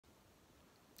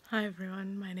Hi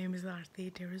everyone, my name is Arti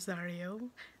De Rosario,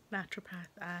 naturopath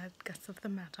at Guts of the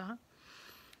Matter.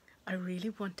 I really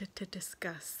wanted to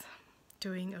discuss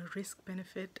doing a risk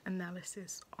benefit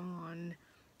analysis on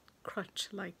crutch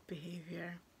like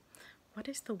behavior. What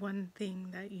is the one thing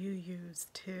that you use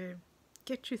to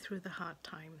get you through the hard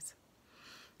times?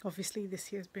 Obviously,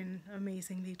 this year's been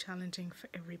amazingly challenging for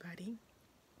everybody,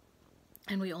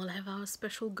 and we all have our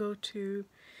special go to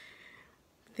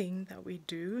thing that we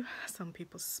do. Some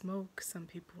people smoke, some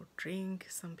people drink,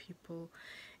 some people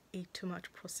eat too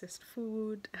much processed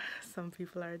food, some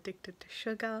people are addicted to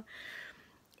sugar.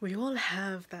 We all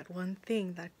have that one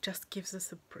thing that just gives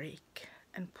us a break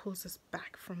and pulls us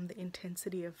back from the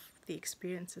intensity of the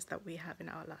experiences that we have in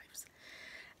our lives.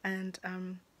 And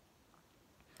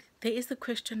there is the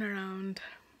question around,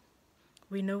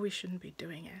 we know we shouldn't be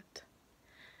doing it,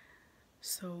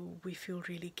 so we feel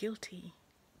really guilty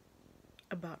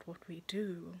about what we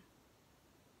do.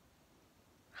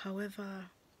 However,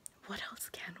 what else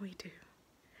can we do?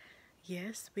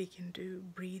 Yes, we can do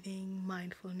breathing,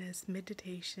 mindfulness,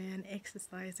 meditation,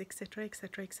 exercise, etc.,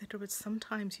 etc., etc. But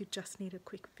sometimes you just need a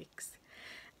quick fix.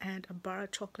 And a bar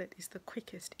of chocolate is the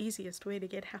quickest, easiest way to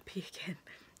get happy again,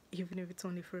 even if it's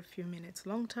only for a few minutes.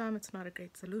 Long term, it's not a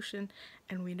great solution.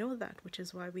 And we know that, which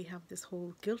is why we have this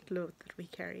whole guilt load that we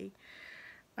carry.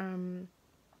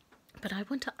 But I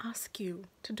want to ask you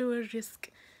to do a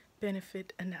risk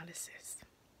benefit analysis.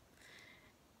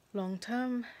 Long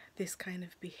term, this kind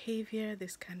of behavior,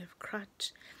 this kind of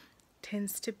crutch,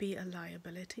 tends to be a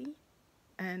liability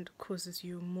and causes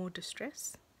you more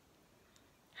distress.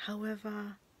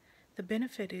 However, the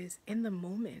benefit is in the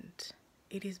moment,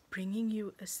 it is bringing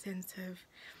you a sense of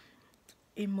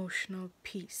emotional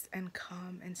peace and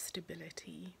calm and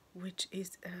stability, which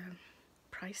is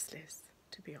priceless,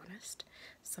 to be honest,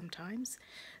 sometimes.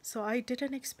 So I did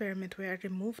an experiment where I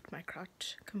removed my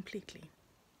crutch completely.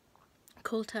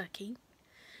 Cold turkey.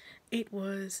 It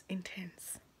was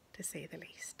intense, to say the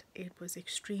least. It was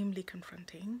extremely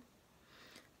confronting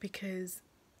because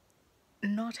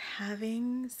not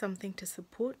having something to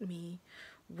support me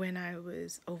when I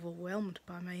was overwhelmed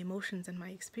by my emotions and my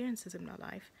experiences in my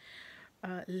life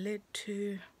led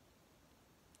to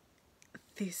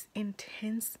this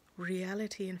intense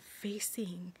reality and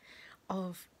facing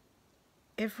of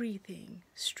everything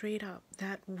straight up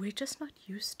that we're just not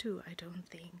used to, I don't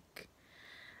think.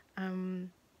 And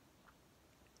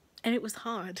it was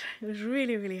hard. It was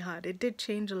really, really hard. It did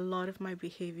change a lot of my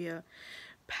behavior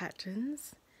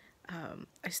patterns.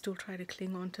 I still try to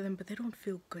cling on to them, but they don't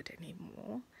feel good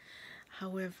anymore.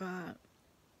 However,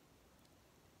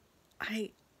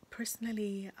 I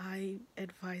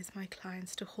advise my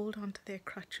clients to hold on to their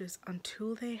crutches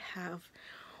until they have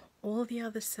all the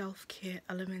other self-care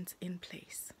elements in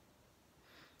place.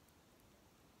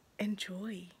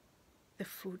 Enjoy the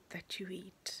food that you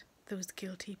eat, those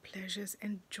guilty pleasures.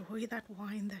 Enjoy that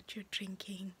wine that you're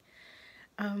drinking.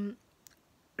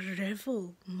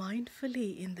 Revel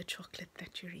mindfully in the chocolate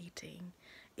that you're eating.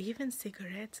 Even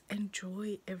cigarettes,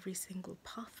 enjoy every single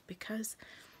puff, because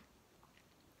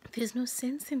there's no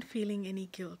sense in feeling any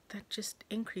guilt. That just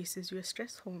increases your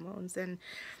stress hormones and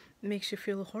makes you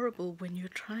feel horrible when you're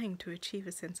trying to achieve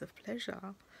a sense of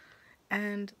pleasure.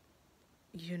 And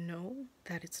you know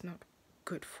that it's not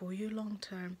good for you long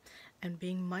term, and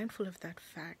being mindful of that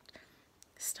fact,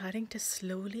 starting to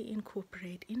slowly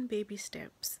incorporate in baby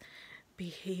steps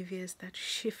behaviors that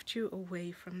shift you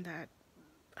away from that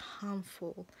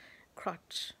harmful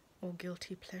crutch or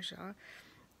guilty pleasure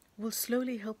will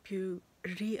slowly help you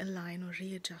realign or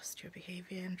readjust your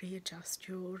behavior and readjust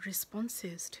your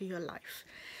responses to your life.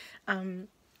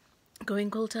 Going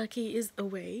cold turkey is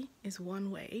one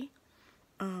way.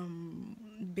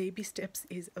 Baby steps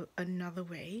is another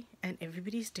way, and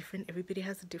everybody's different. Everybody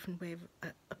has a different way of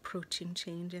approaching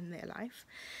change in their life.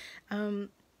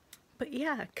 But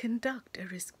yeah, conduct a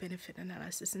risk benefit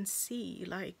analysis and see,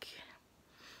 like,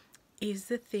 is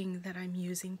the thing that I'm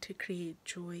using to create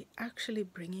joy actually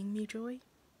bringing me joy?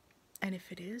 And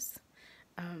if it is,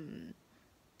 am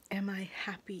I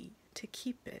happy to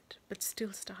keep it, but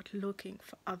still start looking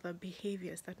for other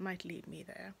behaviors that might lead me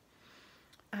there?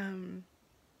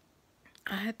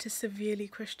 I had to severely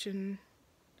question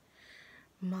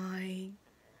my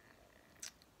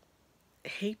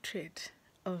hatred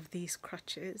of these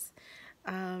crutches,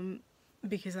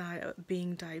 because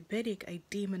being diabetic, I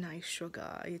demonize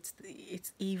sugar.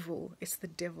 It's evil. It's the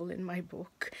devil in my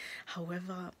book.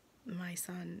 However, my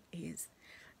son is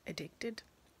addicted.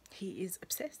 He is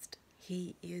obsessed.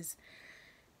 He is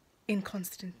in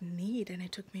constant need, and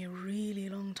it took me a really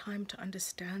long time to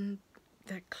understand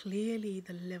that clearly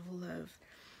the level of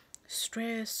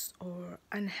stress or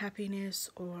unhappiness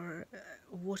or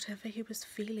whatever he was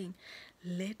feeling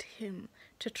led him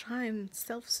to try and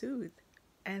self-soothe.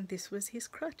 And this was his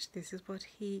crutch. This is what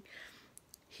he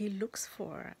looks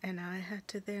for. And I had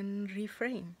to then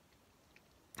reframe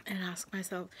and ask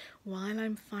myself, while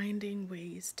I'm finding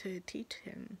ways to teach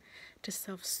him to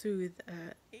self-soothe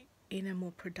in a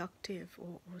more productive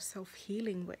or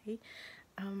self-healing way,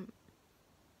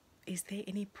 is there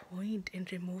any point in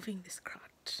removing this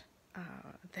crutch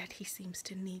that he seems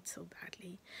to need so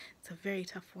badly? It's a very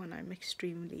tough one. I'm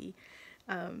extremely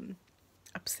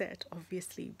upset,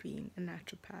 obviously, being a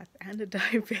naturopath and a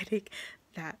diabetic,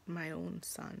 that my own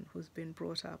son, who's been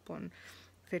brought up on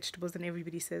vegetables and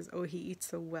everybody says, oh, he eats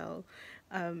so well,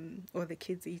 or the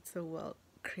kids eat so well,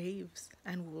 craves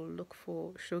and will look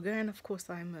for sugar. And of course,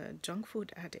 I'm a junk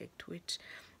food addict, which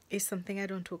is something I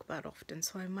don't talk about often,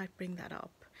 so I might bring that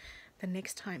up the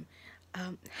next time.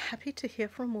 Happy to hear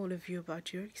from all of you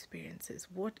about your experiences.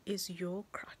 What is your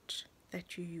crutch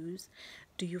that you use?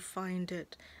 Do you find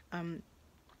it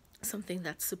something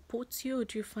that supports you, or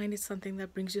do you find it something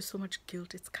that brings you so much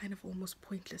guilt it's kind of almost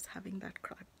pointless having that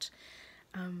crutch?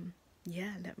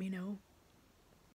 Yeah, let me know.